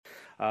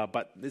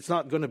but it's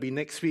not going to be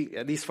next week,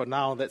 at least for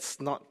now.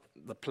 That's not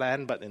the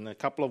plan, but in a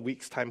couple of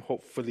weeks' time,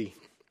 hopefully.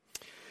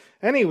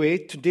 Anyway,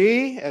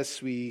 today,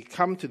 as we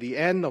come to the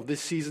end of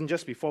this season,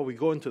 just before we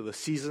go into the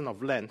season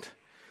of Lent,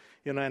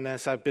 and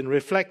as I've been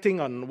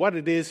reflecting on what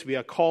it is we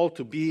are called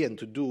to be and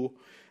to do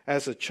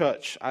as a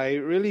church, I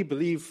really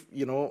believe,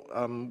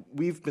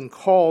 we've been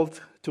called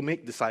to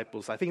make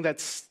disciples. I think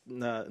that's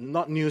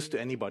not news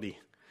to anybody,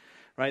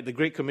 right? The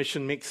Great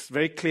Commission makes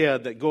very clear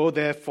that go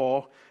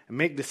therefore and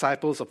make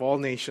disciples of all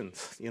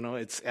nations.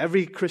 It's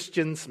every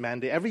Christian's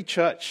mandate. Every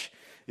church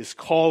is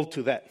called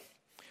to that.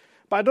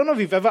 But I don't know if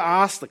you've ever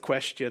asked the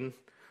question,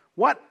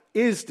 what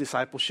is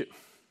discipleship?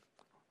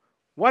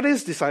 What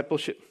is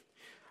discipleship?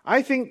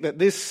 I think that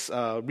this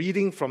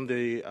reading from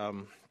the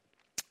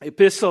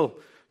epistle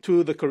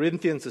to the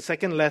Corinthians, the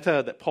second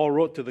letter that Paul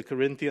wrote to the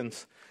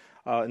Corinthians,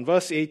 in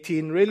verse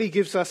 18, really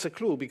gives us a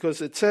clue,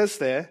 because it says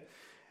there,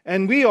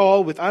 "And we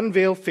all, with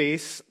unveiled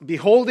face,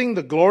 beholding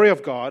the glory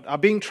of God, are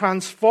being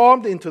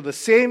transformed into the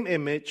same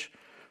image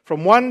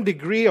from one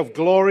degree of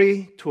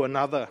glory to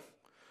another.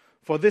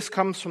 For this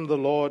comes from the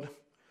Lord,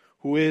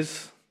 who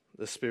is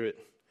the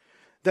Spirit."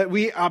 That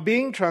we are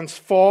being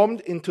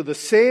transformed into the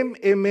same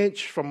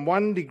image from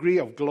one degree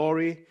of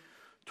glory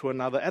to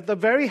another. At the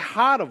very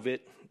heart of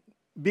it,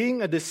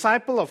 being a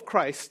disciple of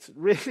Christ,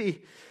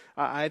 really,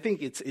 I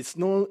think it's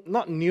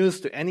not news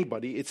to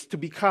anybody. It's to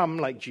become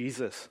like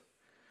Jesus,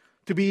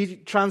 to be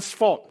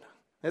transformed.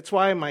 That's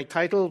why my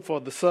title for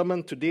the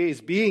sermon today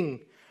is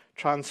Being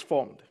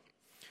Transformed.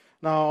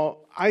 Now,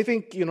 I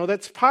think,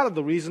 that's part of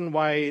the reason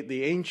why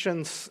the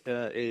ancients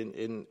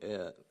in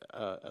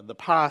the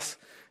past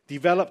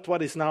developed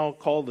what is now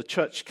called the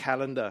church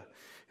calendar.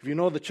 If you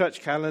know the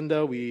church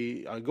calendar,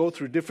 we go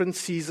through different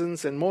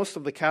seasons, and most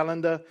of the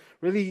calendar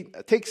really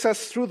takes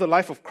us through the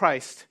life of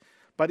Christ.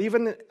 But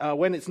even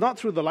when it's not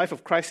through the life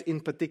of Christ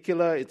in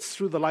particular, it's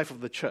through the life of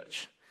the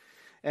church.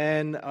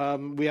 And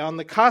we are on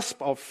the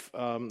cusp of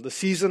the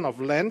season of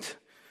Lent,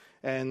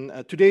 and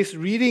today's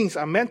readings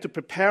are meant to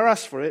prepare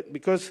us for it,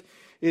 because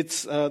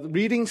it's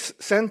readings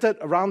centered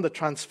around the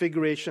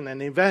Transfiguration,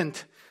 an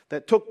event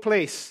that took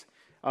place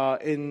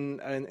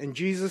in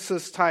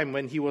Jesus' time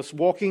when he was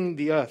walking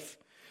the earth.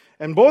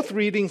 And both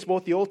readings,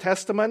 both the Old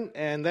Testament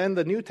and then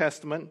the New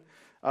Testament,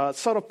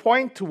 sort of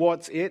point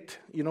towards it.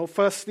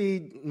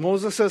 Firstly,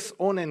 Moses'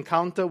 own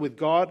encounter with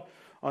God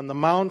on the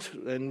mount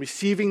and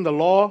receiving the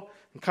law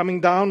and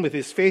coming down with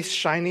his face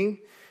shining.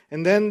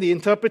 And then the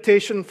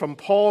interpretation from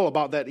Paul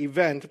about that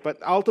event, but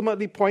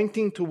ultimately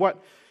pointing to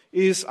what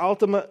is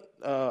ultimate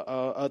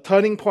a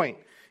turning point.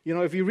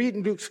 If you read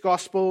Luke's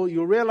Gospel,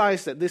 you'll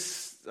realize that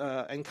this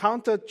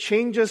encounter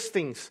changes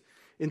things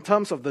in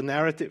terms of the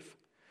narrative.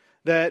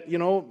 That,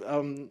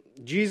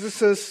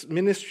 Jesus'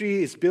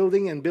 ministry is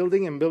building and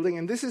building and building.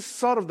 And this is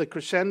sort of the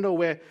crescendo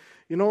where,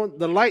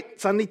 the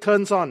light suddenly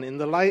turns on in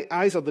the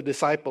eyes of the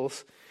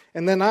disciples.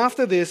 And then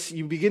after this,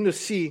 you begin to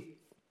see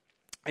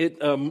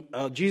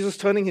Jesus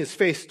turning his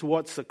face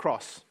towards the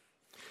cross.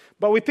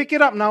 But we pick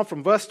it up now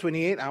from verse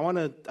 28. I want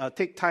to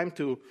take time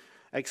to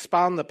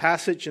expound the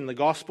passage in the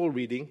Gospel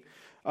reading.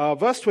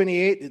 Verse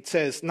 28, it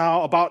says,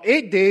 "Now about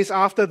 8 days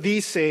after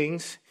these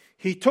sayings,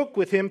 he took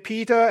with him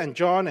Peter and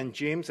John and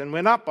James and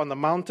went up on the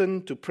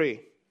mountain to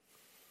pray."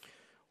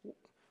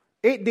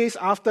 8 days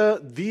after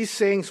these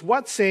sayings.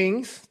 What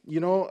sayings?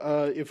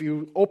 If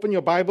you open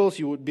your Bibles,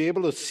 you would be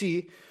able to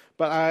see.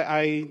 But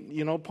I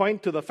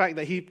point to the fact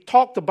that he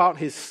talked about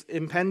his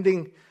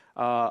impending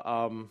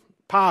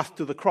path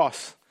to the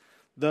cross,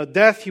 the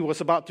death he was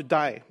about to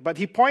die. But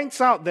he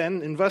points out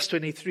then in verse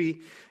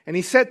 23, "And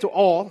he said to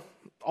all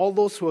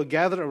those who were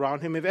gathered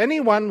around him, 'If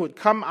anyone would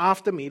come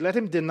after me, let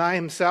him deny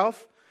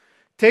himself,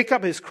 take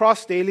up his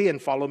cross daily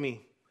and follow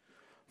me.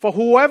 For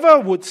whoever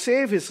would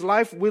save his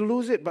life will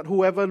lose it, but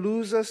whoever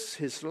loses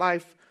his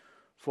life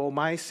for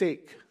my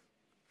sake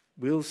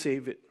will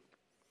save it.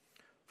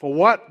 For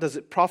what does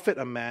it profit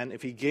a man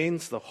if he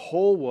gains the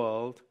whole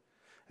world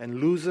and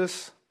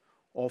loses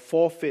or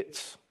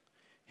forfeits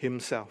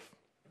himself?'"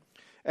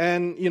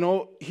 And,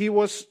 he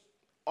was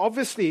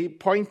obviously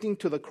pointing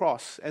to the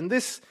cross. And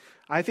this,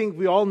 I think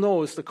we all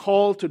know, is the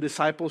call to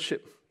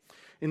discipleship.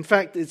 In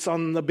fact, it's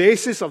on the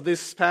basis of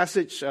this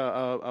passage,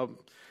 a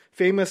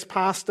famous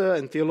pastor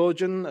and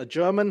theologian, a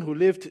German who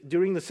lived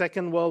during the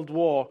Second World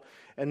War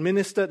and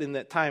ministered in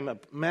that time, a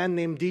man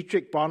named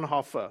Dietrich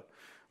Bonhoeffer,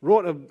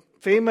 wrote a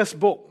famous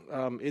book.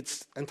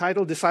 It's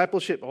entitled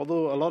Discipleship,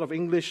 although a lot of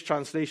English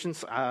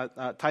translations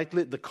title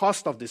it The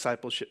Cost of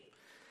Discipleship.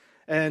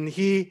 And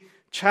he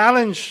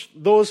challenged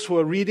those who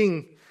are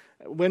reading.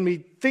 When we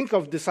think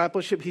of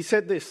discipleship, he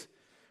said this: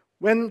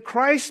 "When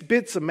Christ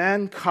bids a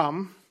man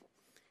come,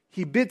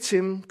 he bids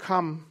him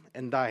come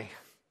and die."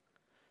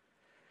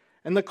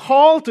 And the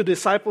call to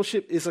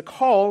discipleship is a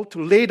call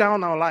to lay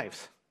down our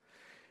lives.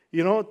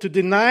 To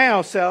deny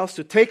ourselves,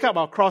 to take up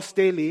our cross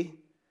daily,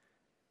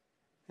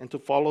 and to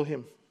follow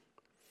him.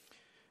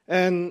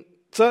 And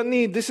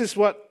certainly this is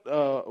what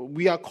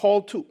we are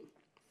called to.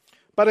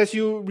 But as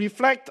you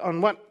reflect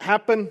on what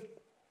happened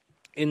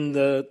in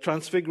the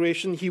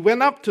Transfiguration, he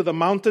went up to the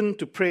mountain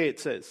to pray, it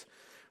says.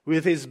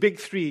 with his big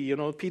three,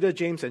 Peter,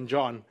 James, and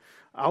John,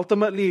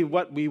 ultimately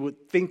what we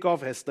would think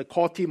of as the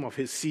core team of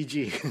his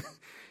CG,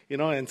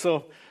 and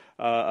so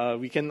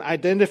we can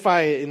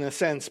identify it in a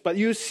sense. But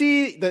you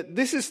see that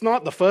this is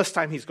not the first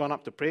time he's gone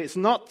up to pray. It's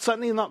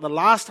certainly not the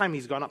last time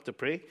he's gone up to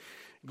pray.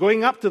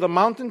 Going up to the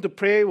mountain to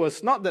pray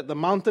was not that the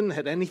mountain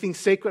had anything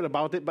sacred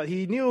about it, but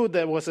he knew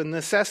there was a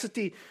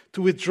necessity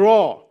to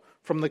withdraw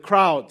from the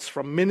crowds,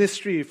 from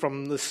ministry,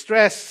 from the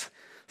stresses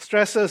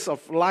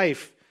of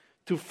life,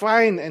 to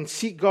find and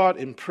seek God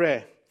in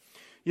prayer.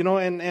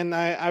 And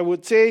I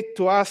would say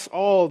to us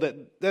all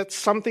that that's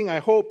something I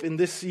hope in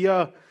this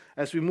year,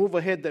 as we move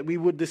ahead, that we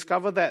would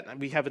discover that and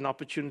we have an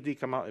opportunity to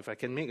come out. If I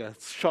can make a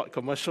short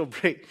commercial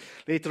break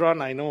later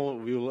on, I know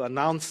we will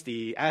announce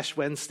the Ash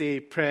Wednesday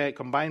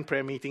combined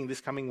prayer meeting this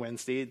coming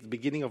Wednesday, the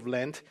beginning of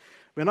Lent.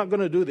 We're not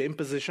going to do the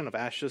imposition of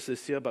ashes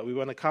this year, but we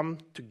want to come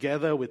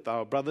together with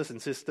our brothers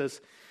and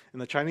sisters in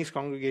the Chinese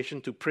congregation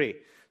to pray.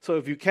 So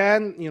if you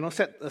can,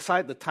 set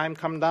aside the time,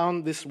 come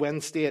down this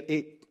Wednesday at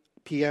 8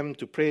 p.m.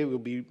 to pray. We'll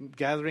be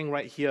gathering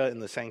right here in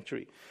the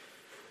sanctuary.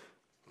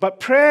 But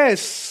prayer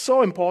is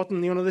so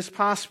important. This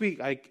past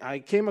week, I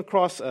came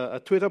across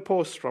a Twitter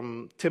post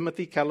from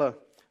Timothy Keller,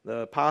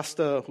 the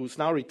pastor who's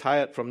now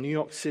retired from New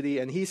York City,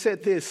 and he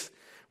said this,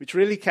 which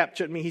really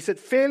captured me. He said,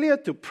 failure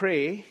to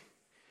pray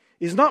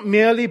is not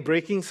merely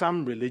breaking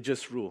some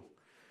religious rule.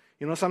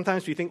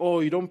 Sometimes we think,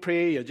 you don't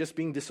pray, you're just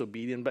being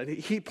disobedient. But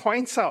he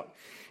points out,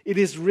 it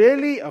is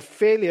really a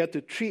failure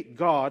to treat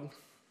God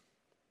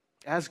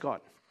as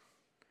God.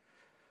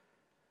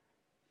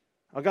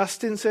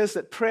 Augustine says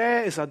that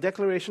prayer is our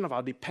declaration of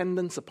our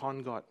dependence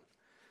upon God.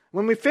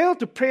 When we fail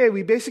to pray,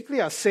 we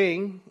basically are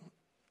saying,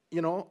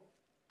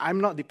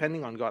 I'm not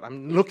depending on God.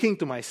 I'm looking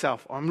to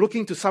myself, or I'm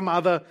looking to some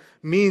other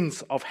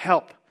means of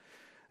help.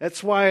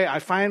 That's why I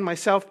find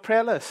myself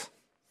prayerless.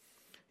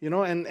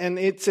 And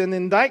it's an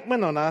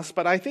indictment on us,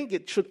 but I think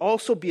it should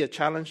also be a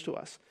challenge to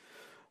us.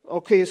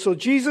 Okay, so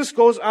Jesus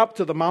goes up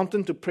to the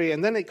mountain to pray,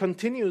 and then it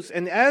continues.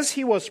 And as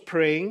he was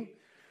praying,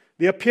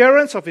 the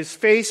appearance of his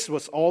face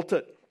was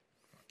altered,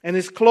 and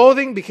his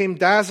clothing became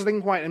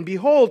dazzling white. And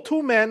behold,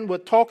 two men were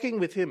talking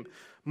with him,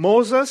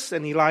 Moses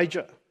and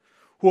Elijah,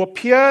 who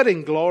appeared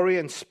in glory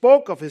and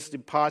spoke of his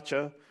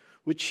departure,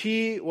 which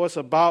he was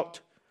about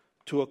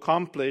to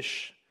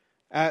accomplish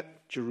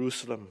at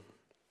Jerusalem.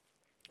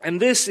 And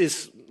this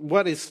is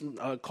what is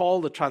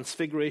called the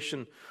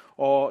transfiguration,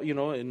 or,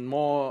 in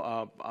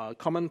more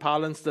common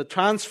parlance, the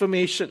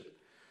transformation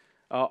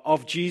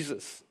of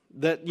Jesus.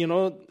 That,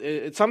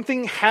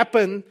 something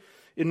happened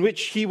in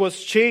which he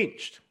was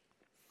changed.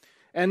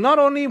 And not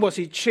only was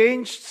he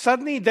changed,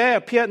 suddenly there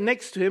appeared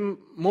next to him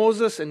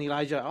Moses and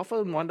Elijah. I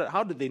often wondered,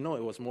 how did they know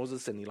it was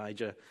Moses and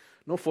Elijah?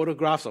 No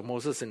photographs of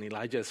Moses and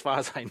Elijah as far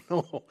as I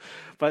know.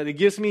 But it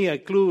gives me a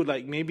clue,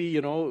 like maybe,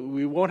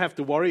 we won't have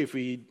to worry if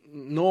we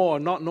know or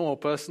not know a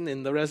person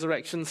in the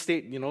resurrection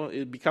state.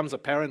 It becomes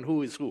apparent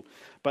who is who.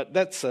 But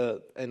that's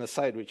an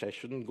aside, which I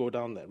shouldn't go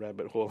down that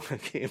rabbit hole.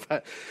 Okay,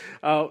 but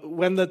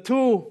when the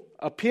two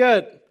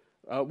appeared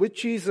with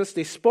Jesus,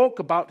 they spoke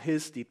about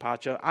his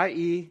departure,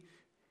 i.e.,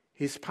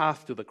 his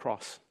path to the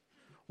cross.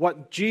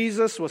 What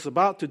Jesus was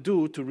about to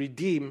do to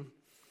redeem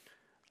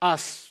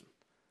us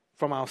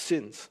from our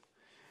sins.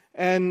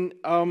 And,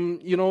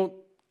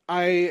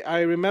 I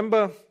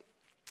remember,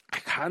 I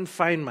can't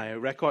find my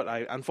record.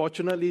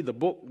 Unfortunately, the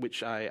book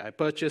which I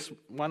purchased,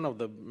 one of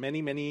the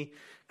many, many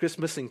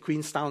Christmas in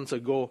Queenstown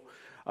ago,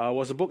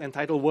 was a book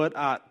entitled Word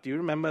Art. Do you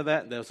remember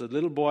that? There was a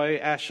little boy,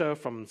 Asher,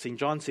 from St.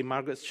 John, St.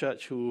 Margaret's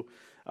Church, who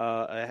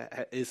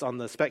is on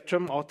the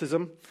spectrum,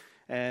 autism.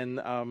 And,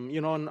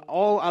 in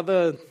all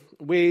other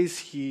ways,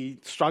 he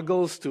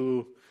struggles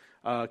to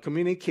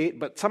communicate.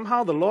 But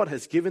somehow the Lord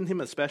has given him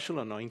a special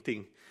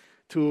anointing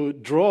to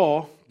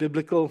draw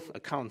biblical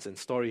accounts and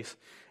stories.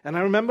 And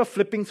I remember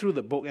flipping through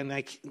the book, and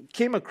I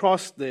came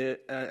across the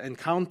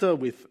encounter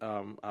with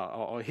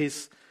or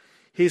his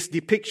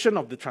depiction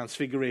of the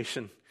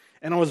Transfiguration.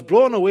 And I was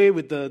blown away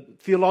with the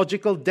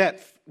theological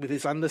depth with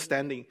his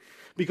understanding,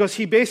 because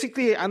he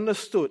basically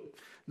understood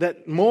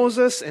that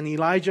Moses and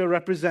Elijah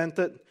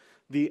represented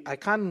I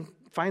can't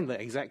find the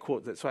exact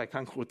quote, that's why I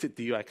can't quote it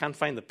to you. I can't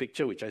find the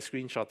picture, which I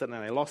screenshotted, and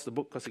I lost the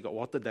book because it got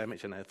water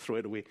damage, and I threw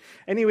it away.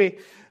 Anyway,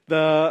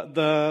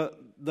 the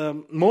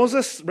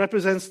Moses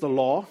represents the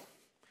law,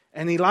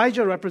 and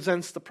Elijah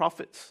represents the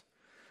prophets.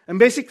 And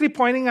basically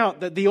pointing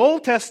out that the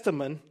Old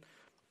Testament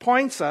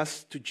points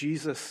us to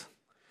Jesus.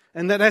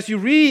 And that as you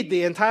read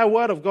the entire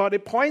Word of God,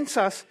 it points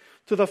us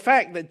to the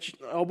fact that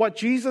what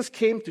Jesus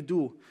came to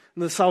do,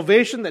 and the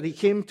salvation that he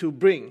came to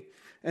bring.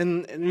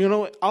 And,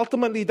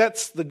 ultimately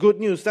that's the good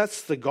news,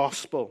 that's the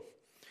gospel.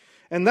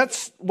 And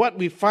that's what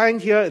we find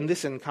here in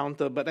this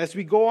encounter. But as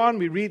we go on,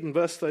 we read in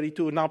verse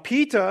 32, Now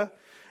Peter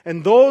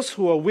and those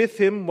who were with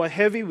him were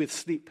heavy with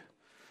sleep.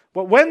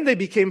 But when they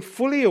became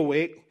fully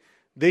awake,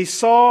 they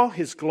saw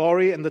his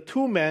glory and the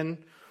two men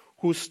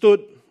who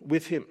stood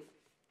with him.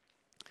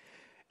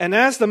 And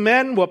as the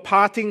men were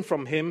parting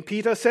from him,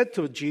 Peter said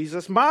to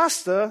Jesus,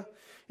 Master,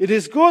 it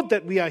is good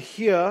that we are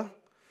here.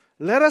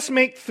 Let us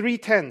make 3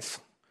 tents,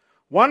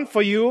 One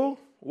for you,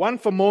 one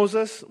for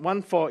Moses,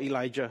 one for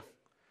Elijah,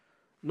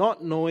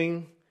 not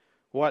knowing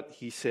what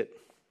he said.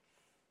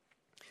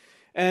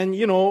 And,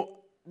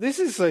 this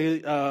is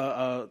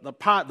the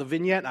part, the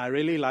vignette I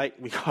really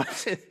like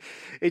because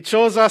it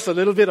shows us a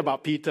little bit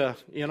about Peter.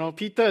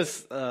 Peter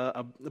is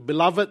a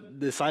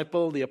beloved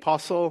disciple, the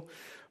apostle,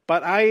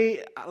 but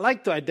I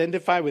like to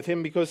identify with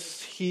him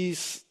because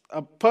he's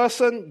a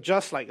person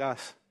just like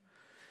us.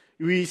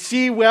 We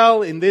see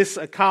well in this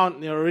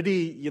account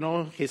already,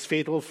 his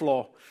fatal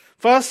flaw.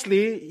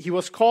 Firstly, he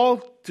was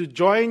called to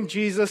join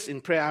Jesus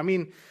in prayer. I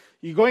mean,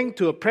 you're going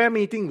to a prayer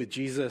meeting with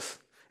Jesus,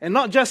 and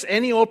not just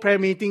any old prayer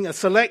meeting, a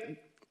select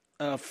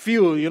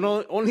few,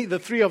 only the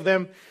three of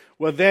them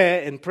were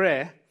there in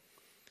prayer.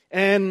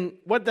 And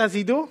what does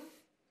he do?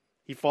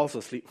 He falls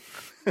asleep.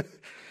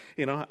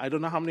 I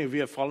don't know how many of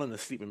you have fallen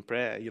asleep in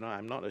prayer.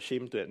 I'm not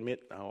ashamed to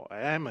admit, or I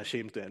am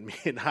ashamed to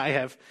admit, I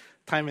have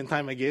time and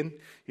time again.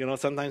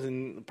 Sometimes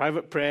in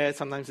private prayer,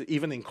 sometimes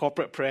even in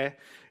corporate prayer,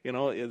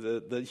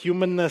 the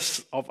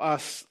humanness of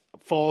us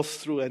falls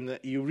through. And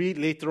you read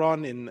later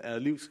on in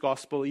Luke's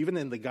gospel, even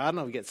in the Garden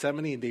of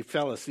Gethsemane, they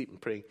fell asleep in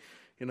praying.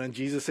 And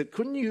Jesus said,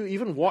 couldn't you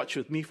even watch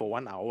with me for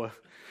 1 hour?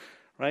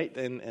 Right?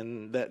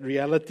 And that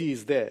reality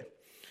is there.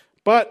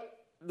 But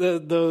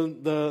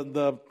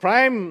the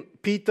prime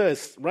Peter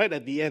is right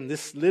at the end,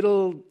 this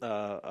little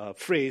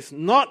phrase,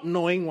 not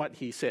knowing what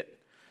he said.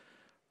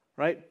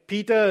 Right?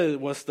 Peter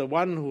was the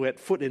one who had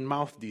foot and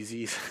mouth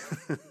disease.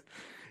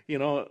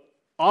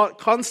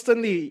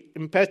 Constantly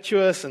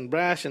impetuous and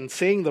brash and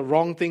saying the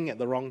wrong thing at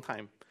the wrong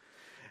time.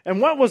 And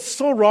what was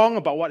so wrong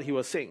about what he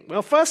was saying?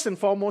 Well, first and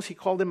foremost, he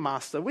called him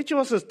master, which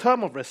was a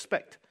term of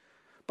respect.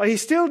 But he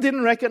still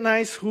didn't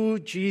recognize who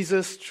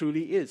Jesus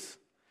truly is.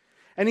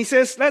 And he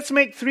says, let's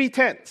make 3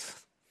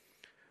 tents,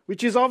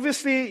 which is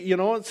obviously,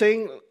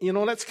 saying,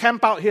 let's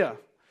camp out here.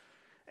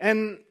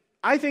 And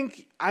I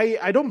think,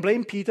 I don't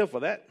blame Peter for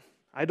that.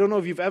 I don't know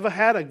if you've ever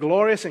had a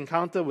glorious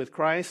encounter with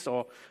Christ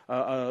or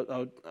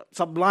a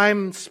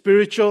sublime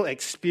spiritual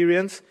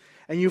experience,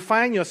 and you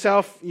find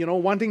yourself,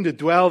 wanting to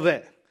dwell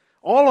there.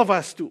 All of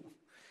us do.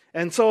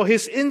 And so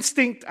his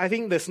instinct, I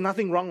think there's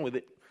nothing wrong with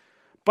it.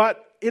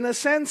 But in a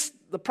sense,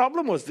 the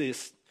problem was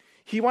this.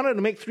 He wanted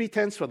to make 3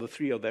 tents for the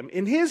 3 of them.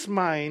 In his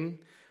mind,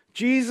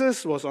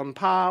 Jesus was on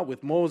par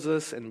with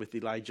Moses and with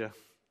Elijah.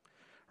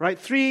 Right?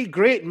 3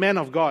 great men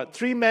of God.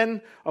 3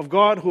 men of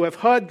God who have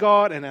heard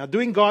God and are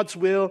doing God's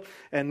will.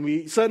 And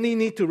we certainly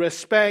need to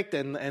respect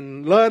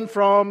and learn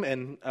from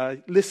and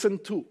listen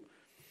to.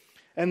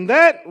 And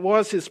that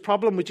was his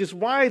problem, which is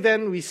why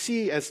then we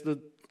see as the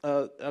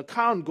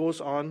account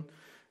goes on,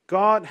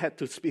 God had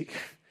to speak.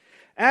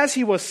 As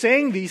he was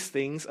saying these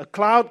things, a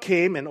cloud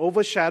came and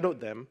overshadowed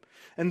them,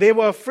 and they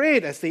were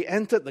afraid as they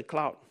entered the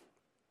cloud.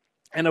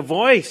 And a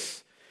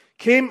voice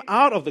came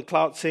out of the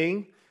cloud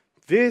saying,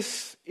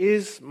 "This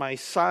is my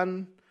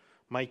son,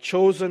 my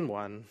chosen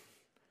one.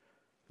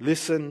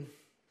 Listen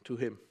to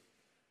him."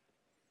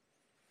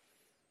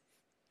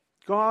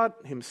 God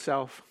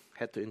himself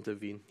had to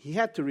intervene. He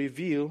had to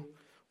reveal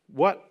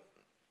what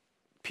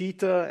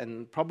Peter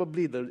and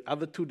probably the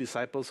other 2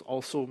 disciples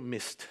also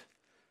missed.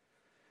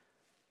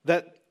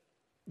 That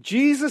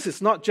Jesus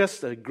is not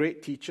just a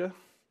great teacher.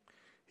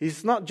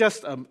 He's not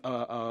just an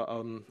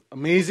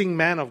amazing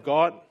man of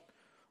God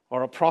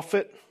or a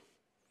prophet.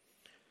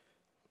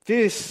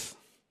 This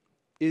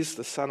is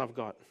the Son of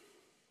God.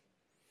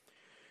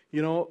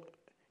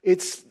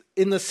 It's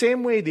in the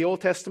same way the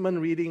Old Testament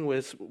reading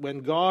was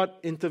when God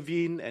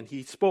intervened and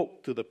he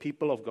spoke to the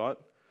people of God.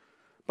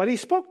 But he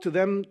spoke to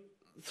them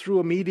through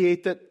a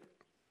mediated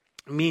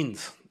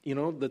means,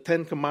 the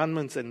 10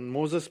 Commandments, and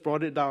Moses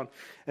brought it down.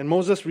 And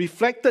Moses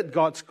reflected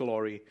God's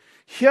glory.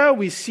 Here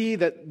we see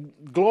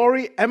that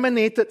glory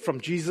emanated from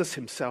Jesus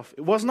himself.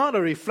 It was not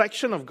a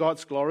reflection of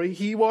God's glory.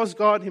 He was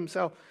God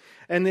himself.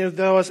 And if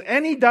there was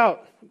any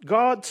doubt,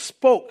 God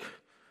spoke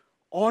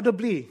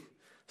audibly,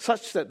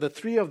 such that the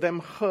 3 of them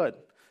heard,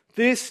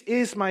 "This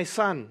is my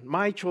son,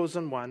 my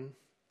chosen one.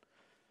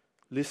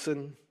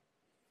 Listen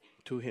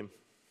to him."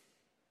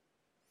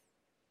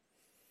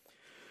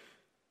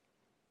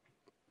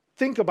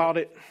 Think about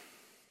it.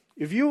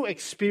 If you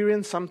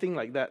experience something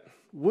like that,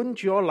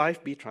 wouldn't your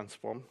life be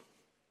transformed?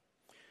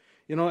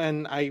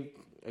 And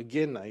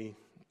I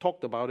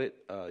talked about it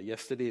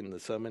yesterday in the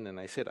sermon, and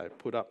I said I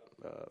put up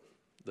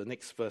the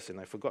next verse, and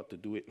I forgot to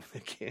do it.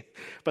 Okay,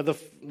 but the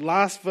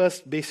last verse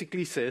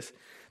basically says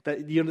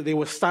that they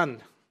were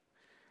stunned,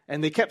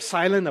 and they kept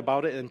silent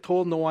about it and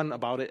told no one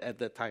about it at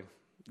that time.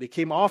 They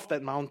came off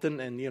that mountain,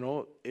 and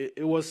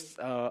it was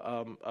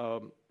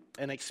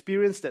an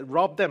experience that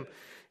robbed them.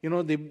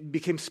 They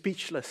became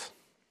speechless.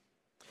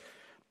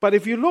 But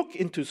if you look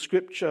into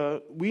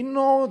Scripture, we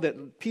know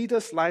that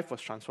Peter's life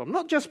was transformed.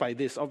 Not just by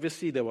this.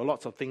 Obviously, there were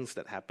lots of things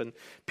that happened.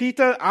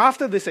 Peter,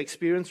 after this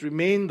experience,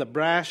 remained the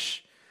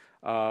brash,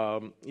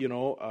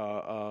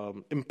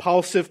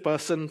 impulsive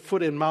person,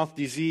 foot and mouth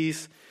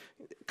disease,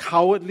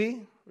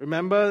 cowardly.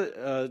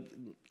 Remember,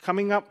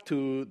 coming up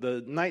to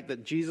the night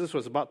that Jesus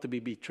was about to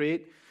be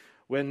betrayed,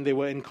 when they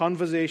were in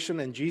conversation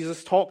and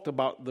Jesus talked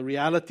about the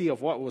reality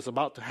of what was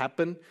about to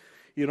happen,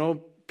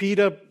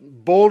 Peter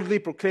boldly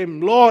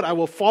proclaimed, "Lord, I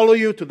will follow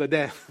you to the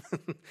death."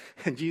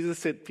 And Jesus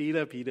said,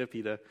 Peter,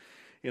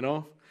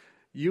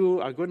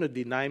 you are going to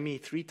deny me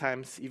 3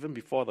 times even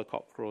before the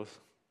cock crows,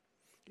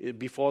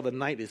 before the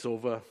night is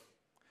over.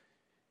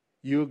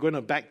 You're going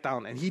to back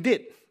down. And he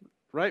did,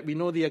 right? We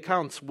know the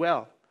accounts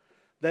well,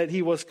 that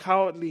he was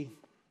cowardly.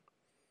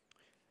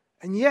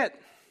 And yet,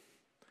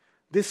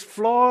 this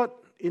flawed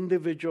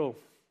individual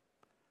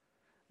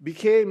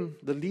became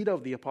the leader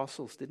of the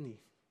apostles, didn't he?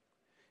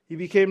 He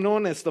became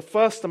known as the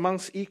first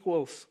amongst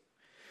equals.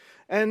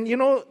 And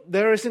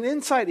there is an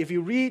insight if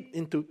you read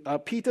into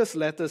Peter's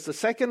letters, the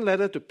second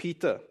letter to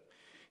Peter.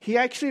 He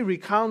actually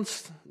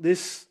recounts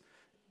this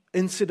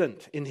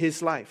incident in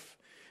his life.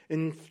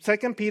 In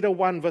 2 Peter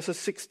 1, verses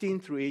 16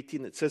 through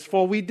 18, it says,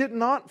 "For we did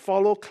not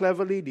follow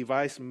cleverly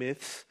devised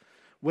myths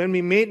when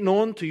we made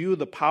known to you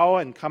the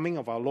power and coming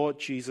of our Lord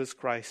Jesus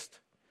Christ.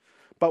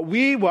 But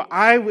we were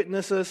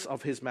eyewitnesses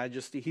of his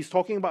majesty." He's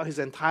talking about his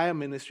entire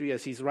ministry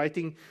as he's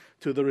writing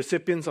to the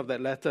recipients of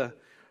that letter,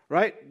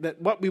 right? That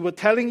what we were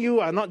telling you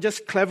are not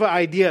just clever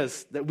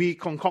ideas that we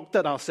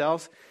concocted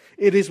ourselves.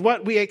 It is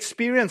what we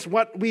experienced,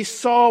 what we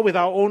saw with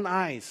our own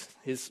eyes,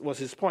 was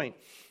his point.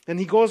 And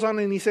he goes on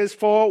and he says,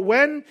 "For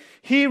when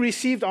he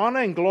received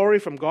honor and glory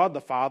from God the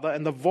Father,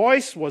 and the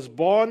voice was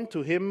borne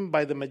to him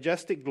by the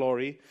majestic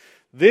glory,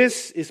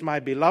 'This is my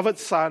beloved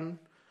Son,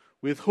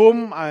 with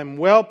whom I am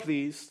well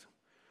pleased,'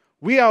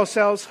 we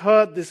ourselves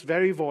heard this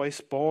very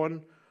voice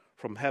borne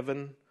from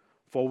heaven,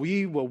 for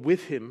we were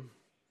with him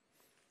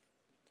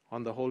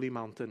on the holy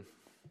mountain."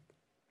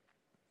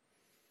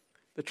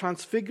 The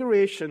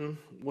transfiguration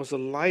was a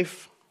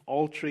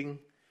life-altering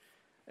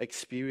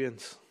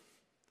experience.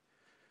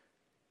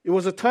 It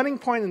was a turning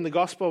point in the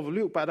Gospel of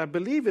Luke, but I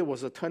believe it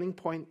was a turning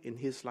point in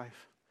his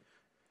life.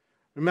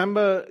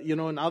 Remember,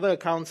 in other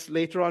accounts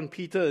later on,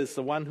 Peter is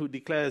the one who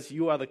declares,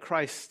 "You are the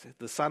Christ,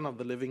 the Son of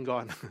the living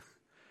God."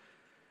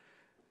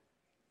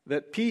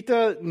 That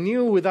Peter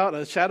knew without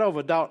a shadow of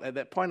a doubt at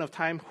that point of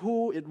time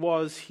who it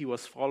was he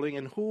was following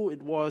and who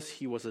it was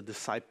he was a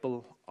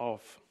disciple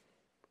of.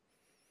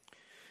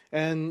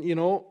 And,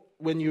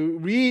 when you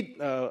read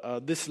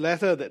this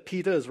letter that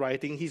Peter is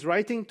writing, he's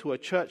writing to a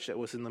church that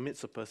was in the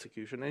midst of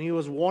persecution. And he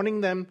was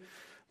warning them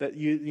that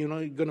you're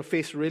going to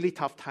face really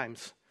tough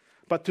times.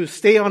 But to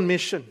stay on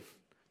mission,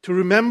 to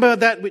remember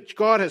that which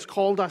God has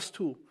called us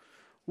to,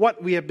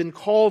 what we have been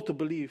called to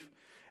believe.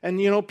 And,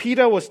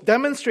 Peter was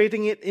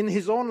demonstrating it in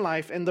his own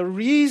life. And the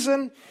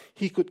reason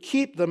he could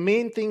keep the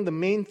main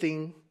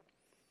thing,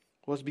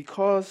 was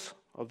because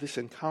of this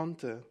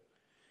encounter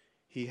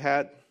he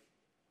had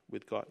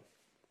with God.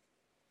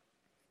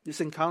 This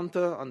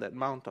encounter on that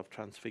Mount of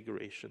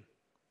Transfiguration.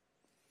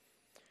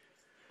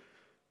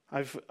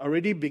 I've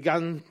already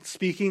begun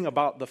speaking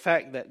about the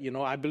fact that,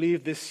 I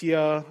believe this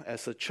year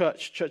as a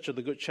Church of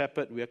the Good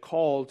Shepherd, we are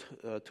called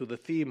to the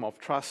theme of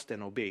trust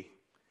and obey.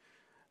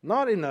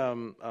 Not in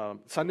a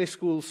Sunday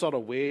school sort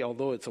of way,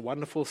 although it's a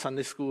wonderful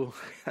Sunday school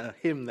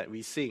hymn that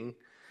we sing.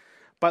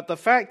 But the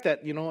fact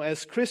that,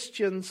 as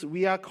Christians,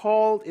 we are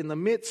called in the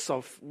midst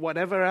of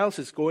whatever else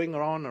is going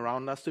on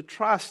around us to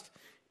trust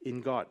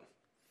in God.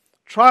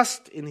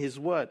 Trust in his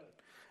word.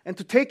 And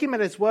to take him at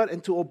his word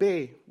and to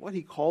obey what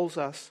he calls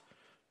us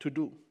to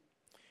do.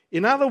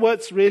 In other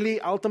words, really,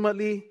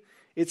 ultimately,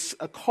 it's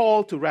a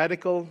call to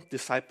radical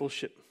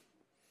discipleship.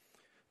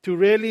 To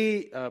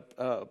really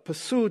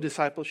pursue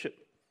discipleship.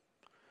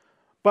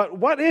 But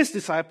what is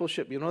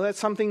discipleship? That's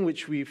something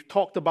which we've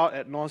talked about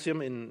ad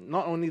nauseum in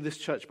not only this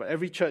church, but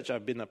every church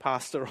I've been a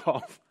pastor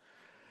of.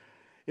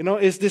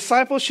 Is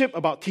discipleship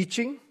about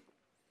teaching?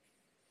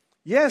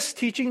 Yes,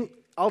 teaching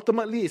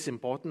ultimately is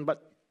important,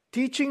 but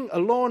teaching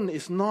alone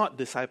is not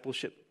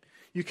discipleship.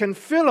 You can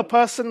fill a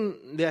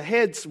person, their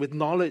heads with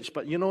knowledge,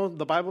 but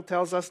the Bible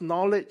tells us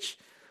knowledge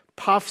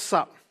puffs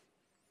up.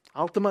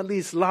 Ultimately,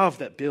 it's love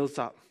that builds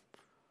up.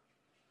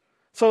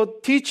 So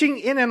teaching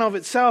in and of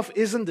itself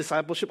isn't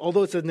discipleship,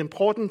 although it's an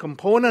important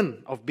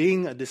component of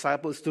being a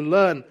disciple, is to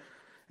learn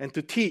and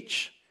to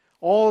teach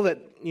all that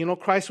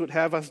Christ would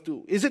have us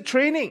do. Is it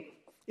training?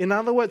 In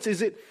other words,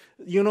 is it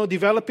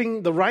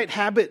developing the right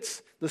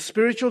habits, the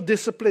spiritual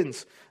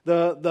disciplines,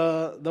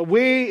 the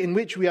way in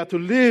which we are to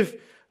live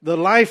the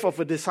life of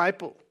a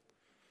disciple?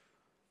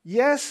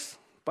 Yes,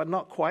 but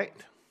not quite.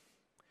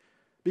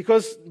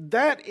 Because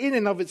that in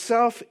and of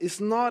itself is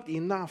not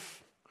enough.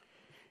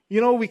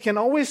 We can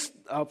always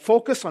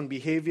focus on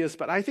behaviors,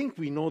 but I think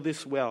we know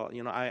this well.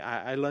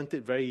 I learned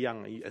it very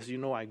young. As you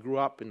know, I grew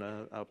up in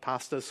a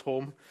pastor's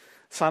home,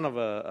 son of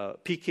a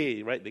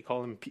PK, right?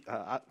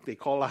 They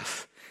call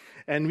us.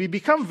 And we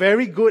become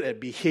very good at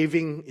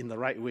behaving in the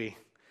right way.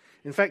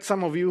 In fact,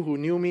 some of you who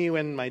knew me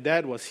when my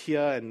dad was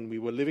here and we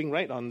were living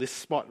right on this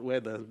spot where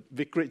the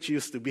vicarage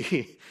used to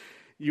be,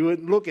 you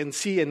would look and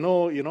see and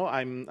know,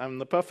 I'm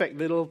the perfect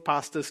little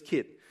pastor's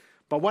kid.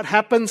 But what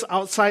happens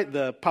outside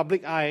the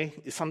public eye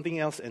is something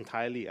else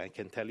entirely, I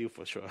can tell you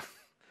for sure.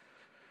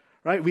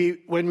 Right?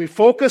 When we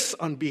focus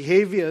on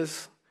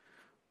behaviors,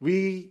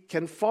 we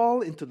can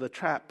fall into the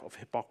trap of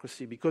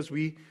hypocrisy because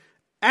we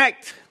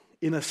act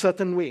in a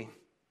certain way,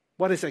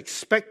 what is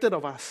expected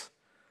of us,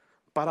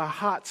 but our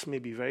hearts may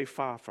be very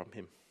far from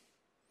Him.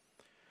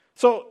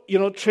 So,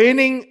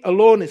 training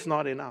alone is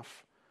not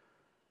enough.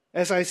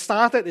 As I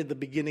started at the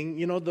beginning,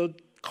 the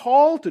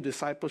call to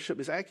discipleship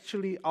is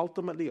actually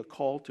ultimately a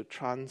call to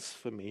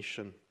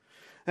transformation.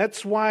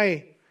 That's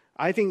why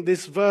I think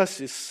this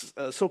verse is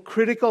so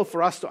critical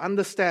for us to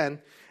understand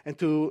and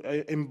to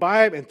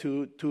imbibe and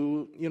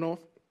to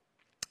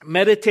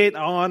meditate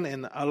on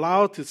and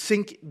allow to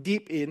sink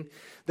deep in,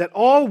 that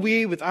all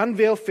we with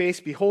unveiled face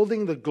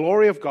beholding the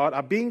glory of God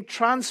are being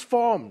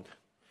transformed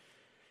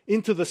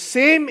into the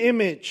same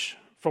image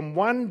from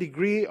one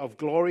degree of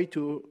glory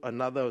to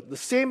another. The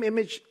same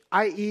image,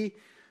 i.e.,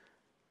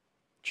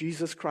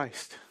 Jesus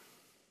Christ.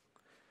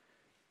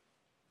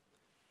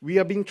 We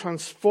are being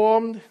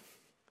transformed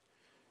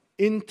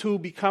into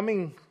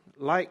becoming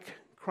like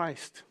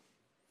Christ.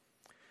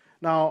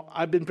 Now,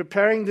 I've been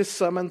preparing this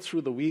sermon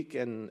through the week,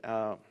 and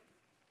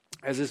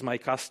as is my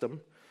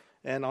custom.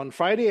 And on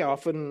Friday, I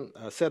often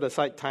set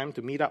aside time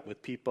to meet up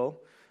with people.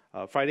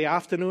 Friday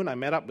afternoon, I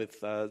met up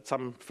with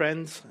some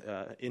friends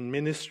in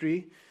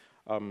ministry,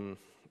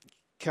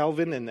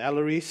 Kelvin and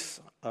Ellery's,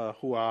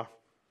 who are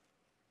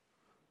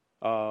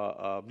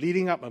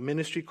leading up a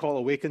ministry called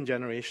Awaken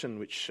Generation,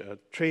 which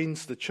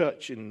trains the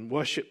church in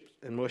worship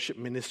and worship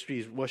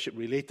ministries,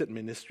 worship-related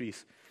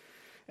ministries.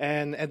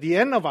 And at the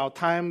end of our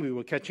time, we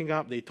were catching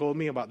up. They told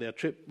me about their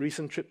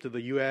recent trip to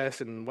the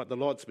U.S. and what the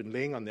Lord's been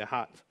laying on their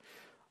heart.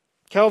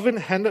 Kelvin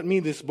handed me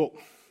this book,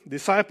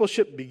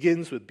 Discipleship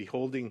Begins with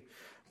Beholding,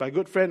 by a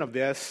good friend of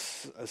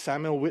theirs,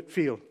 Samuel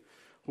Whitfield,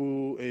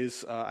 who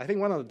is, I think,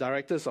 one of the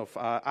directors of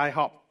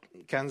IHOP,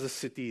 Kansas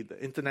City,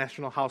 the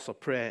International House of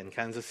Prayer in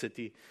Kansas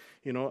City,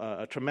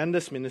 a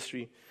tremendous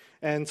ministry.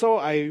 And so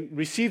I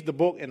received the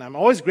book, and I'm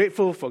always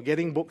grateful for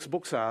getting books.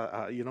 Books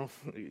are, you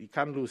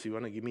can't lose. You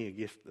want to give me a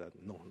gift?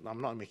 No,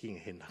 I'm not making a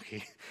hint,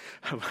 okay?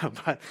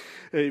 But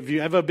if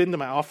you've ever been to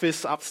my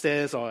office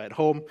upstairs or at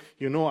home,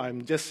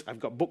 I've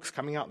got books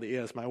coming out the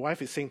ears. My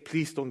wife is saying,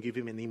 please don't give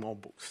him any more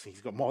books.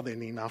 He's got more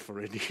than enough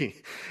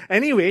already.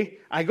 Anyway,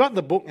 I got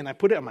the book, and I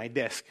put it on my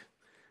desk,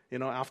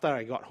 after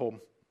I got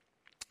home.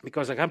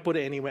 Because I can't put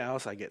it anywhere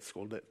else, I get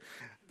scolded.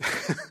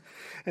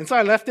 And so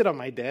I left it on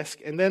my desk.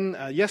 And then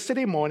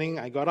yesterday morning,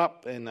 I got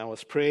up and I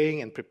was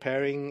praying and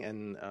preparing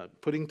and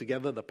putting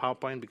together the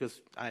PowerPoint because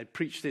I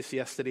preached this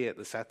yesterday at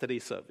the Saturday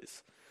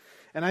service.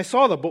 And I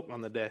saw the book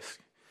on the desk.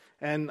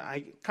 And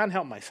I can't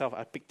help myself.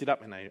 I picked it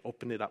up and I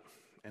opened it up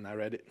and I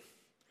read it.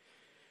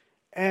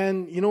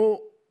 And,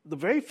 the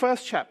very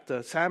first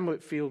chapter, Sam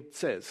Whitfield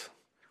says,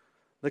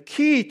 the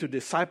key to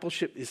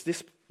discipleship is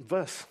this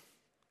verse,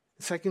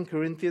 2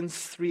 Corinthians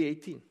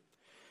 3:18.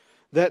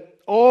 That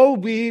all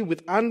we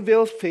with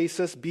unveiled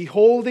faces,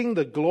 beholding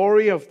the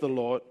glory of the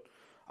Lord,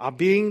 are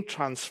being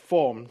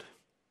transformed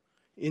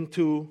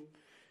into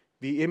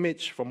the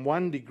image from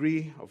one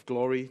degree of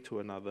glory to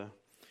another.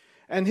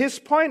 And his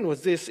point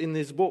was this in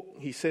his book.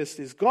 He says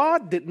this: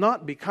 God did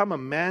not become a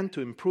man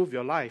to improve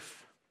your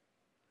life.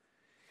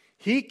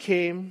 He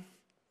came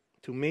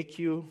to make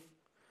you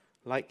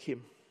like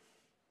Him.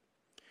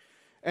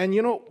 And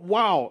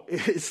wow,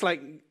 it's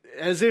like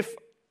as if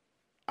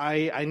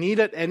I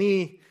needed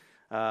any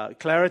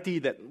clarity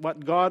that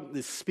what God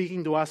is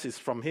speaking to us is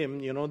from Him.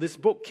 This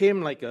book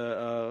came like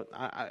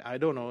I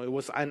don't know, it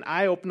was an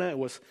eye-opener. It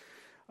was,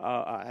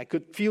 I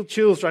could feel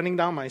chills running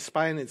down my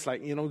spine. It's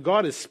like,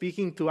 God is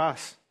speaking to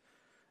us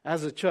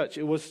as a church.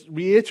 It was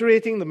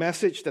reiterating the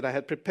message that I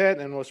had prepared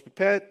and was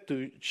prepared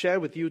to share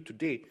with you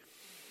today.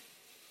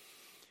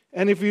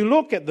 And if you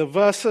look at the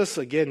verses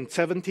again,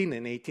 17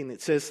 and 18,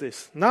 it says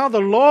this: Now the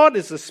Lord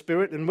is the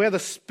Spirit, and where the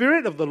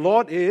Spirit of the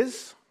Lord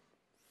is,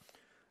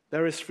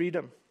 there is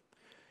freedom.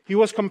 He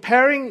was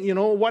comparing,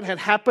 what had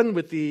happened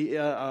with the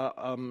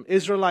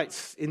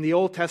Israelites in the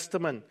Old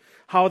Testament,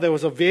 how there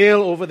was a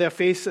veil over their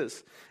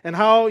faces, and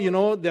how,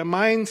 their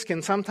minds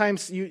can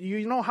sometimes,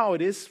 you know how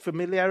it is,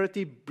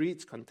 familiarity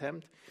breeds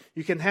contempt.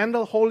 You can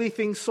handle holy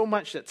things so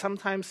much that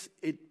sometimes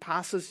it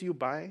passes you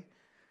by,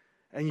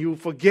 and you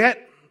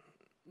forget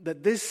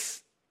that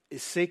this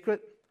is sacred.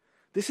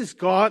 This is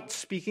God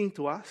speaking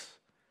to us.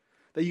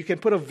 That you can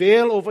put a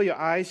veil over your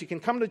eyes. You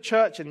can come to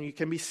church and you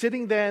can be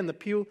sitting there in the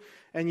pew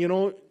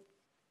and,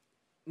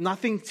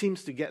 nothing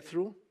seems to get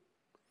through.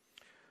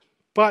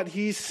 But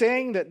he's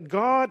saying that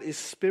God is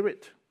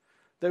Spirit.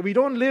 That we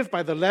don't live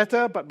by the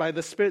letter, but by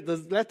the Spirit. The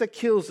letter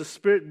kills, the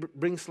Spirit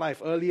brings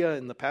life. Earlier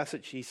in the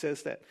passage, he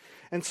says that.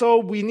 And so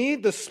we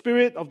need the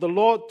Spirit of the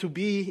Lord to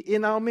be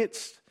in our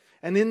midst.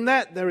 And in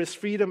that, there is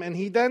freedom. And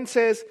he then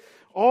says,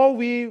 all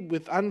we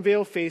with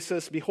unveiled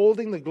faces,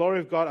 beholding the glory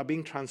of God, are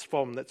being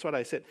transformed. That's what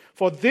I said.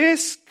 For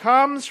this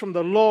comes from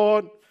the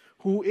Lord,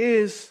 who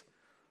is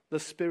the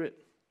Spirit.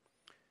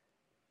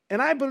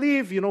 And I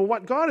believe,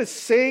 what God is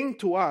saying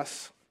to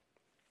us,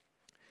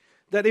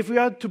 that if we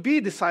are to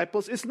be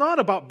disciples, it's not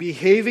about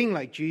behaving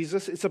like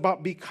Jesus, it's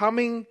about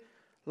becoming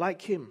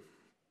like Him.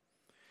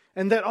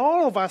 And that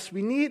all of us,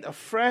 we need a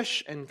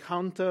fresh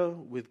encounter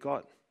with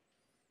God.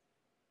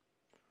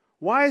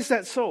 Why is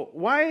that so?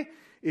 Why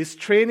is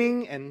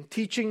training and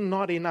teaching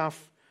not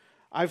enough?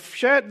 I've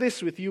shared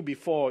this with you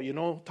before. You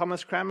know,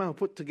 Thomas Cranmer, who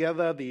put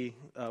together the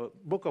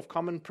Book of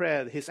Common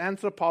Prayer, his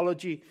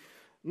anthropology.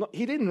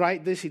 He didn't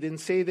write this, he didn't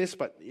say this,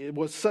 but it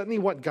was certainly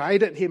what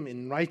guided him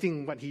in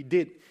writing what he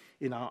did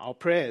in our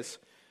prayers.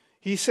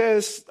 He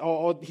says,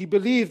 or he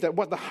believed that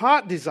what the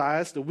heart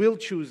desires, the will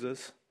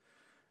chooses,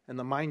 and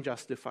the mind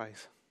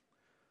justifies.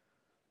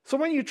 So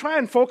when you try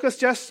and focus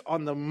just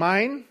on the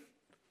mind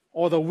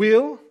or the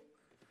will,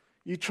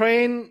 you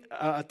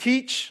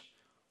teach,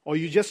 or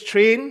you just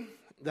train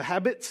the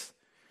habits,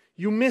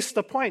 you miss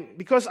the point.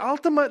 Because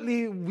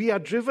ultimately, we are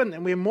driven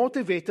and we're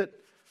motivated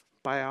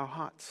by our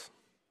hearts,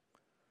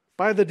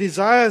 by the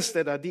desires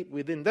that are deep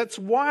within. That's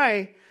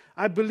why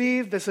I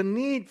believe there's a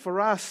need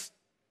for us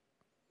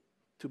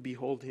to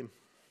behold Him.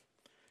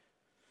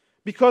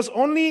 Because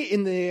only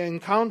in the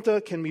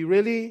encounter can we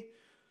really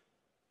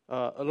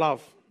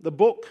love. The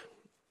book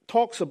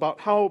talks about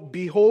how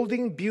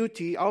beholding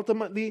beauty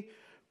ultimately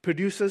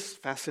produces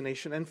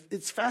fascination. And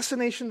it's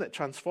fascination that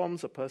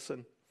transforms a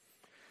person.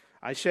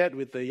 I shared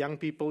with the young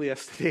people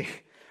yesterday,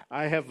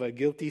 I have a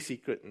guilty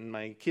secret, and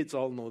my kids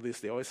all know this.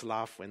 They always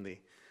laugh when they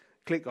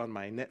click on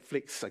my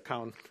Netflix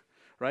account,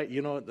 right?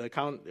 You know, the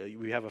account,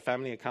 we have a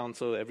family account,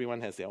 so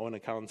everyone has their own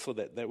account, so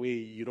that way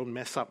you don't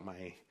mess up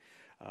my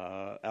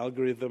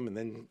algorithm and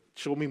then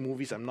show me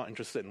movies I'm not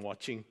interested in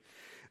watching.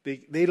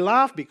 They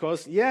laugh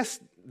because, yes,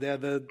 they're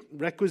the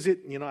requisite,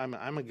 you know,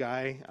 I'm a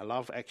guy, I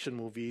love action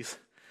movies.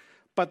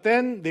 But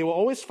then they will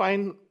always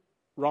find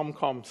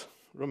rom-coms,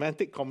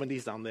 romantic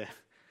comedies down there.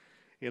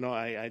 You know,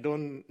 I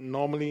don't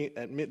normally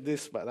admit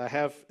this, but I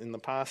have in the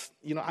past.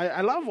 You know,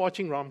 I love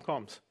watching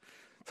rom-coms.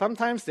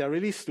 Sometimes they're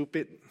really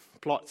stupid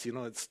plots, you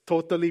know, it's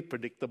totally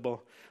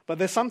predictable. But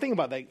there's something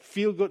about that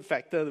feel-good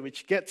factor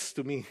which gets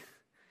to me.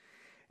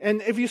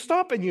 And if you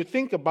stop and you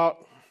think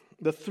about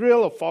the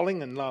thrill of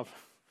falling in love,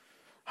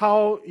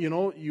 how, you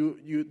know,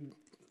 you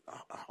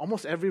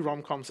almost every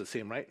rom-com's the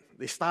same, right?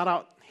 They start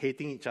out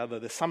hating each other.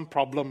 There's some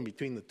problem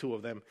between the two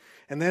of them.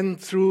 And then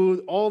through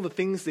all the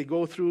things they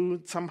go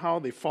through, somehow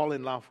they fall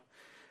in love.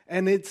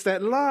 And it's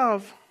that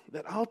love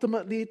that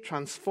ultimately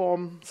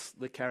transforms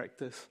the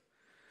characters,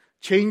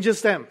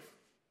 changes them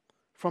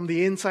from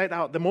the inside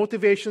out. The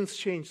motivations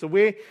change. The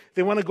way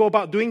they want to go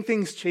about doing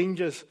things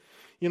changes.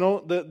 You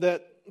know,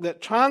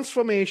 that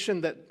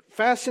transformation, that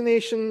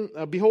fascination,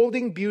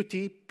 beholding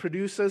beauty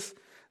produces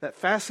that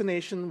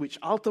fascination which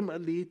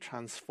ultimately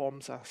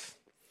transforms us.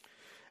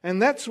 And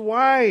that's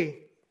why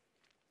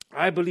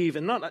I believe,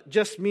 and not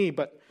just me,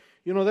 but,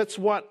 you know, that's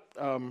what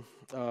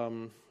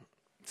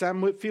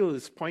Sam Whitfield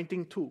is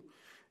pointing to,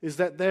 is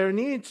that there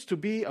needs to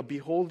be a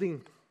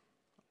beholding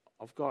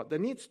of God. There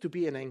needs to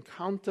be an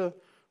encounter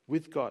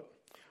with God.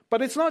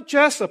 But it's not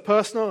just a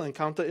personal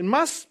encounter. It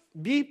must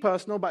be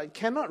personal, but it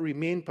cannot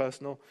remain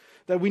personal.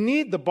 That we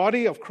need the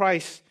body of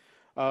Christ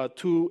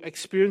to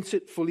experience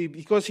it fully,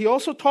 because he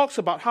also talks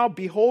about how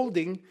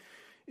beholding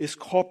is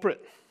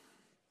corporate.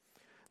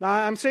 Now,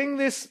 I'm saying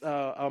this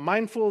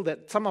mindful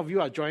that some of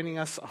you are joining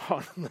us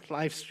on the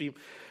live stream,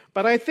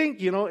 but I think,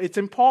 you know, it's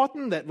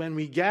important that when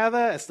we gather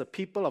as the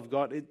people of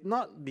God, it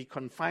not be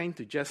confined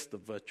to just the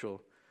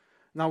virtual.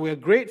 Now, we are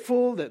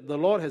grateful that the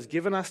Lord has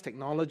given us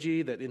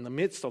technology, that in the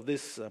midst of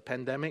this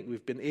pandemic,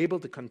 we've been able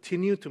to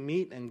continue to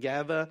meet and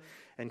gather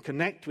and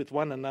connect with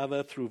one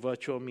another through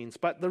virtual means.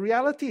 But the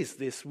reality is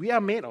this: we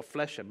are made of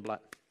flesh and blood.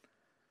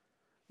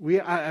 We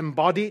are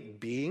embodied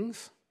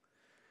beings,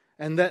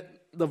 and that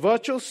the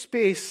virtual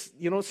space,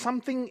 you know,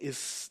 something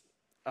is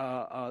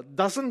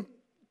doesn't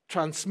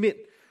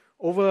transmit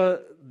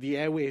over the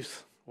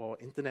airwaves or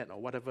internet or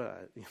whatever.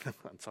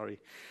 I'm sorry,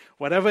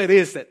 whatever it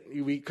is that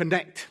we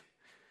connect.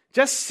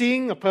 Just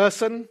seeing a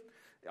person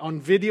on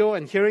video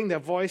and hearing their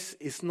voice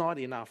is not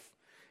enough.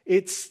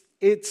 It's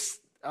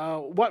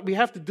what we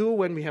have to do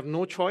when we have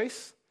no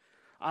choice.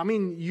 I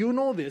mean, you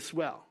know this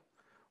well.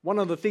 One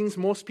of the things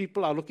most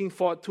people are looking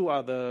forward to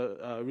are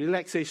the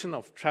relaxation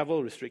of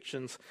travel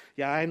restrictions.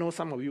 Yeah, I know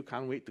some of you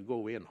can't wait to go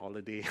away on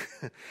holiday.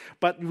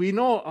 But we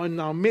know in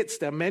our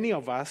midst there are many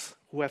of us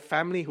who have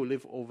family who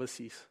live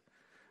overseas.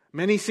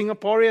 Many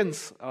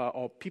Singaporeans,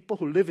 or people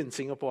who live in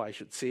Singapore, I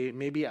should say,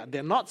 maybe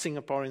they're not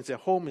Singaporeans, their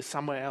home is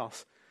somewhere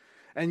else.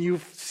 And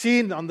you've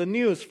seen on the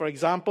news, for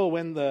example,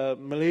 when the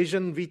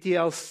Malaysian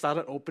VTLs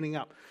started opening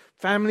up,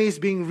 families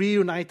being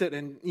reunited,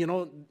 and, you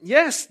know,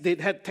 yes, they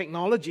had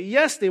technology.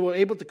 Yes, they were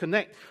able to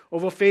connect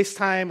over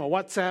FaceTime or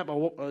WhatsApp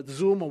or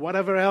Zoom or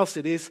whatever else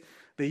it is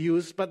they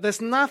use. But there's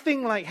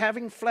nothing like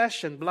having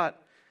flesh and blood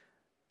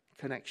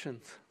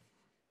connections.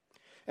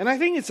 And I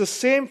think it's the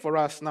same for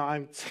us. Now,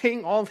 I'm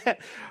saying all that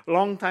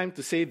long time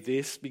to say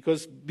this,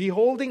 because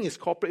beholding is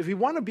corporate. If we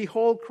want to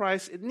behold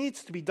Christ, it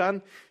needs to be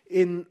done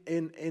in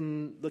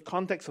the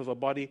context of a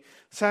body.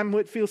 Sam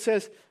Whitfield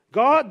says,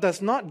 God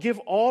does not give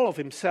all of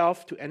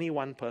himself to any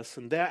one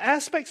person. There are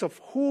aspects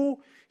of who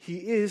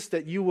he is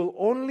that you will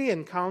only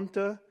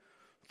encounter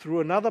through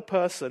another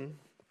person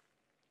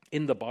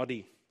in the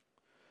body.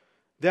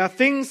 There are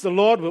things the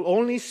Lord will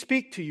only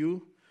speak to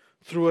you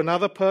through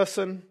another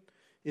person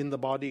in the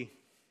body.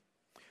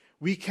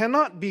 We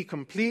cannot be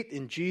complete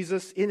in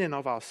Jesus in and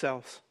of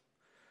ourselves.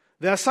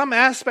 There are some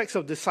aspects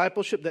of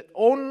discipleship that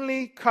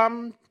only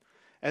come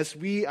as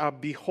we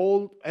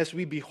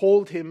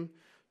behold Him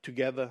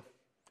together,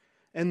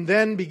 and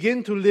then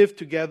begin to live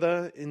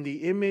together in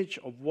the image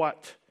of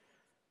what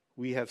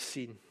we have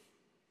seen.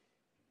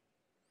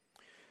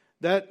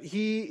 That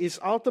He is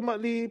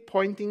ultimately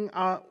pointing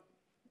out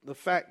the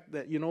fact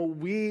that,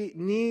 we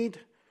need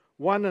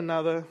one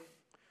another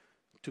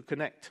to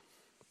connect.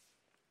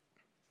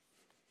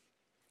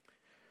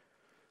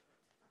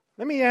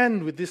 Let me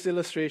end with this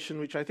illustration,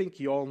 which I think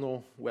you all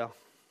know well.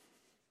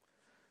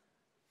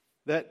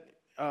 That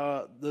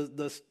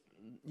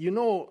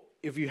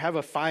if you have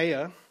a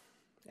fire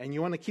and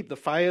you want to keep the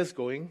fires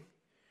going,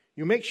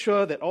 you make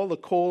sure that all the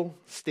coal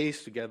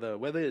stays together,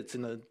 whether it's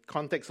in the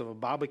context of a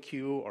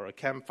barbecue or a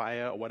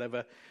campfire or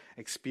whatever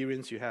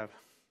experience you have.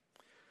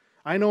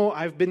 I know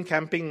I've been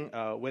camping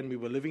when we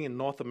were living in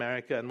North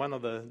America, and one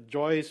of the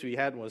joys we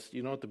had was,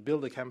 to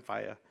build a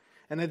campfire.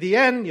 And at the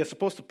end, you're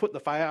supposed to put the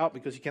fire out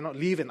because you cannot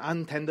leave an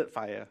untended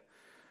fire.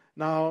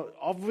 Now,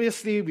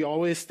 obviously, we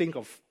always think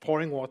of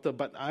pouring water,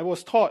 but I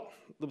was taught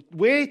the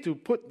way to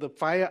put the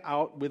fire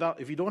out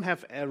if you don't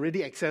have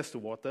ready access to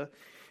water,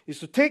 is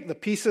to take the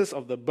pieces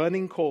of the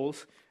burning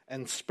coals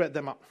and spread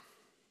them out.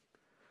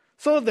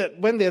 So that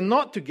when they're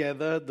not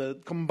together, the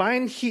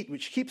combined heat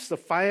which keeps the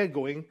fire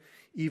going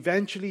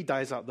eventually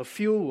dies out. The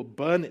fuel will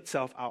burn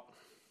itself out.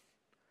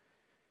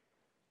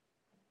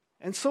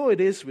 And so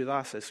it is with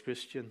us as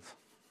Christians.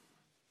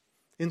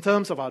 In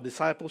terms of our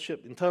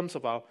discipleship, in terms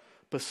of our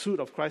pursuit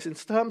of Christ, in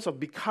terms of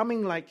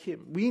becoming like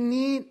Him, we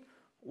need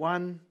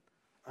one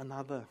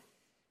another.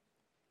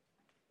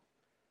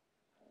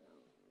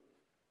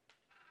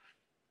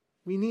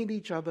 We need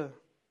each other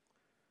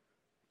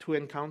to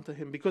encounter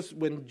Him. Because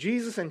when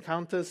Jesus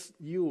encounters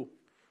you,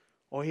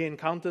 or He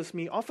encounters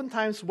me,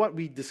 oftentimes what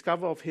we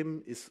discover of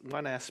Him is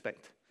one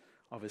aspect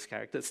of His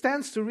character. It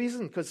stands to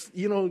reason because,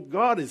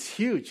 God is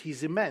huge.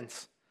 He's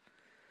immense.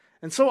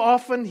 And so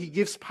often He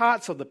gives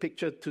parts of the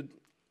picture to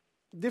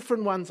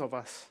different ones of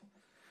us.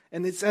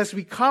 And it's as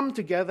we come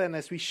together and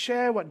as we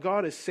share what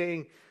God is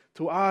saying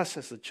to us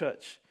as a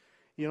church,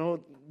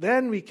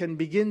 then we can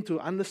begin to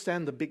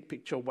understand the big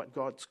picture of what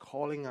God's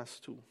calling us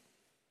to.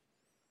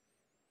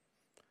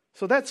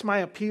 So that's my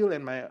appeal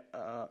and my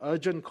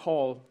urgent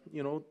call,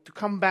 to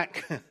come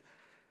back.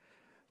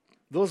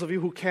 Those of you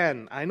who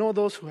can. I know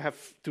those who have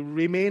to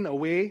remain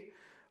away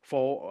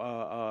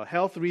for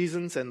health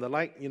reasons and the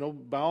like,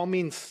 by all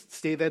means,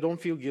 stay there. Don't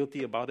feel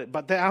guilty about it.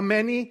 But there are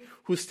many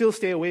who still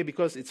stay away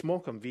because it's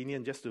more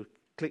convenient just to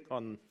click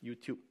on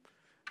YouTube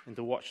and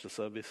to watch the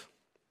service.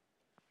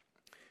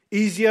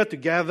 Easier to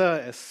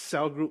gather as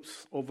cell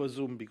groups over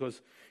Zoom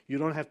because you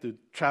don't have to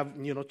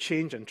travel,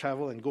 change and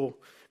travel and go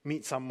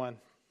meet someone.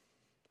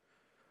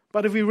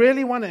 But if we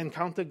really want to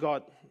encounter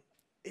God,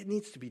 it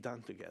needs to be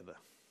done together.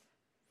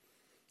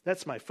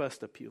 That's my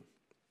first appeal.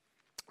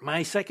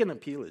 My second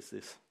appeal is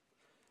this.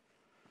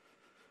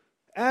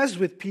 As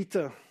with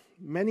Peter,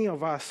 many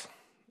of us,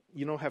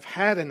 have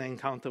had an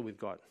encounter with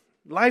God.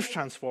 Life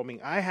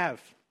transforming. I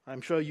have.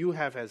 I'm sure you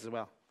have as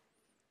well.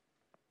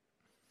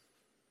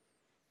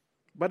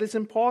 But it's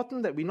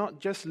important that we not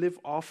just live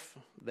off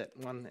that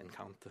one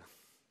encounter.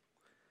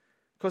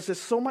 Because there's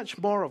so much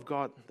more of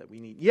God that we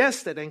need.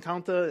 Yes, that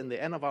encounter in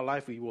the end of our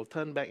life we will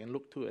turn back and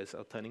look to as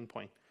our turning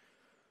point.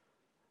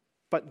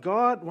 But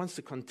God wants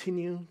to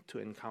continue to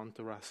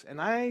encounter us.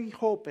 And I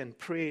hope and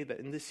pray that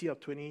in this year of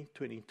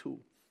 2022,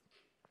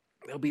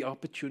 there'll be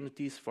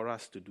opportunities for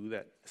us to do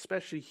that,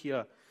 especially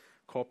here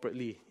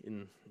corporately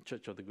in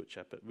Church of the Good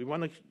Shepherd. We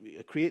want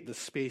to create the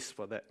space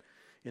for that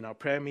in our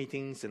prayer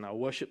meetings, in our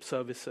worship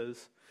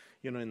services,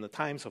 in the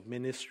times of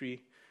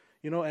ministry,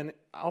 an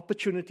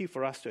opportunity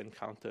for us to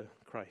encounter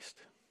Christ.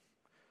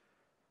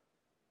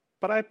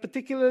 But I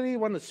particularly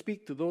want to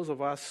speak to those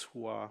of us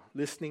who are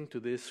listening to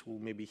this, who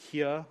may be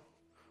here,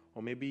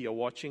 or maybe you're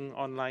watching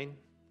online.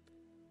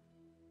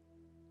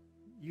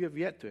 You have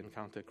yet to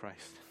encounter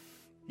Christ.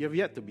 You have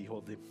yet to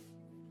behold Him.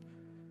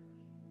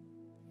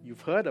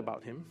 You've heard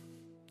about Him.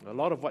 A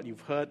lot of what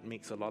you've heard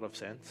makes a lot of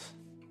sense.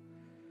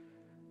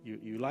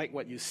 You like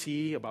what you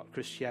see about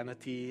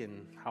Christianity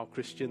and how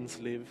Christians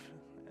live,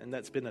 and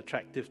that's been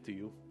attractive to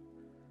you.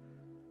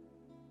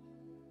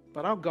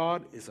 But our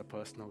God is a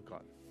personal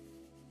God.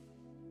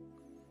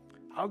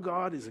 Our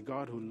God is a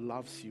God who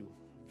loves you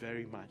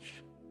very much.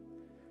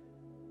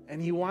 And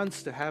He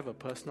wants to have a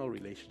personal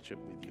relationship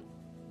with you.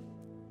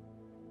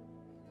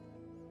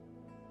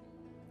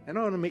 And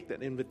I want to make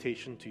that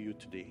invitation to you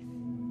today.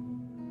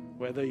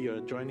 Whether you're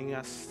joining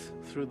us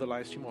through the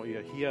live stream or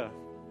you're here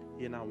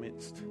in our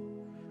midst.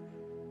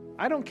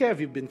 I don't care if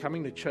you've been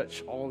coming to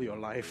church all your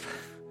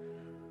life,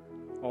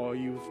 or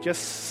you've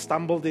just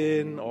stumbled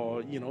in,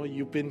 or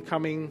you've been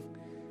coming.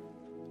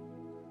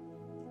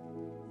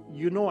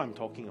 I'm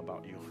talking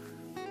about you.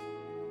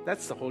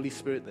 That's the Holy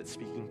Spirit that's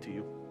speaking to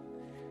you.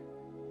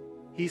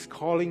 He's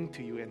calling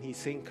to you and He's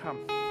saying,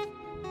 come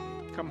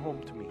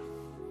home to me.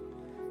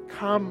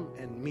 Come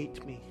and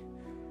meet me.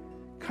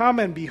 Come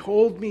and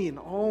behold me in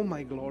all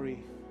my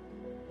glory.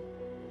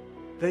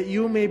 that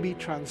you may be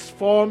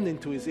transformed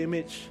into His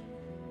image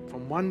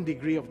from one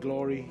degree of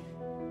glory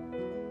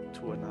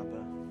to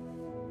another.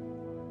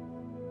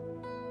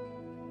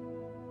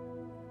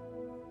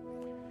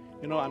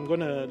 You know, I'm going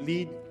to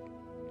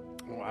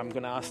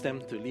ask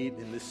them to lead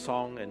in this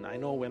song, and I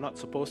know we're not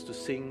supposed to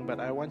sing, but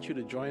I want you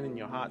to join in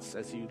your hearts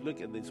as you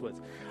look at these words.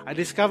 I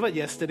discovered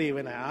yesterday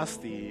when I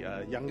asked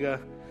the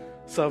younger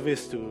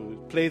service to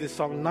play this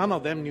song, none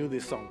of them knew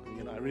this song.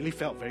 You know, I really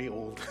felt very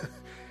old.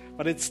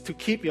 But it's To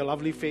Keep Your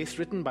Lovely Face,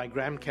 written by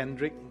Graham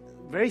Kendrick.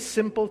 Very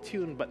simple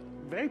tune, but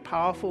very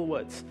powerful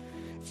words.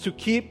 It's to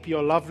keep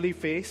your lovely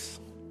face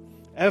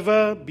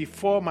ever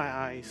before my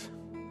eyes.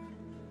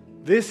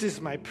 This is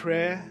my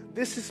prayer,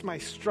 this is my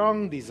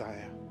strong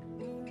desire,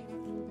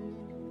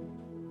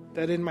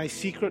 that in my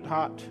secret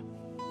heart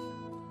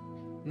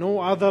no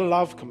other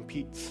love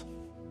competes,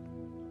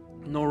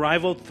 no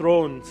rival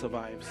throne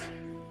survives,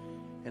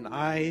 and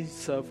I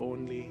serve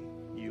only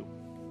you.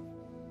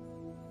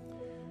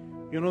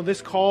 You know,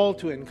 this call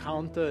to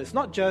encounter is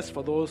not just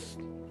for those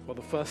for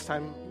the first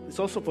time, it's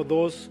also for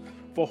those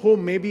for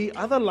whom maybe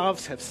other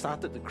loves have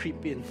started to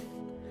creep in.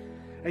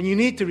 And you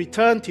need to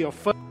return to your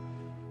first.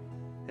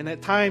 And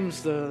at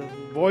times the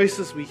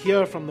voices we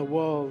hear from the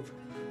world,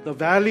 the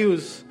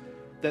values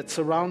that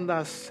surround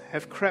us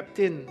have crept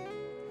in.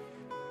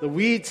 The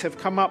weeds have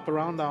come up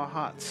around our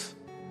hearts.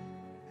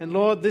 And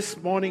Lord, this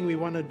morning we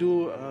want to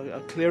do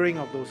a clearing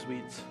of those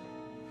weeds.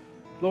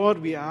 Lord,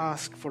 we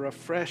ask for a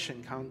fresh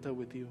encounter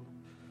with you.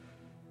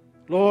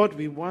 Lord,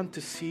 we want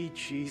to see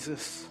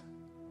Jesus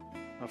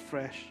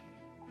afresh.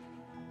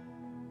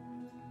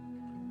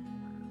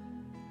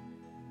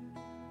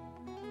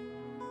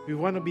 We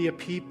want to be a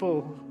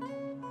people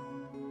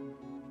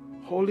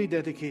wholly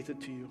dedicated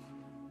to you,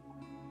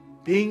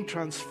 being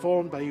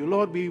transformed by you.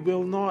 Lord, we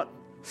will not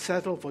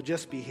settle for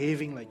just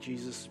behaving like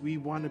Jesus. We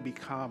want to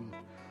become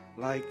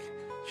like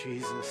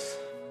Jesus.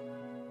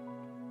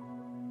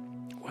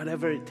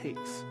 Whatever it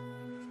takes.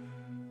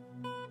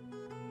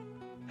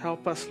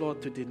 Help us,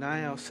 Lord, to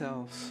deny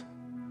ourselves,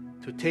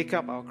 to take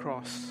up our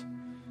cross,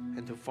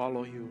 and to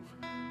follow you.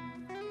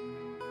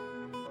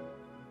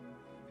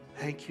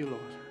 Thank you,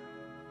 Lord.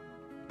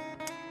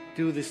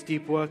 Do this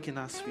deep work in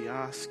us, we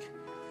ask,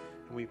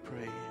 and we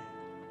pray.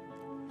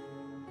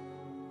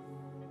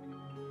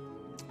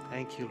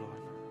 Thank you,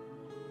 Lord.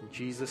 In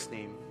Jesus'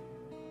 name,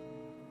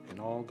 and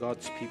all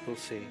God's people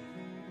say,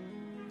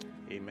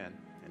 Amen.